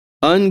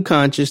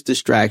Unconscious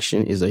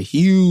distraction is a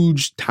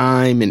huge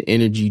time and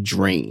energy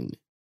drain.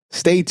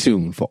 Stay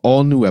tuned for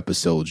all new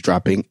episodes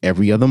dropping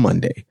every other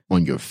Monday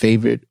on your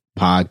favorite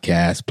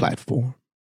podcast platform.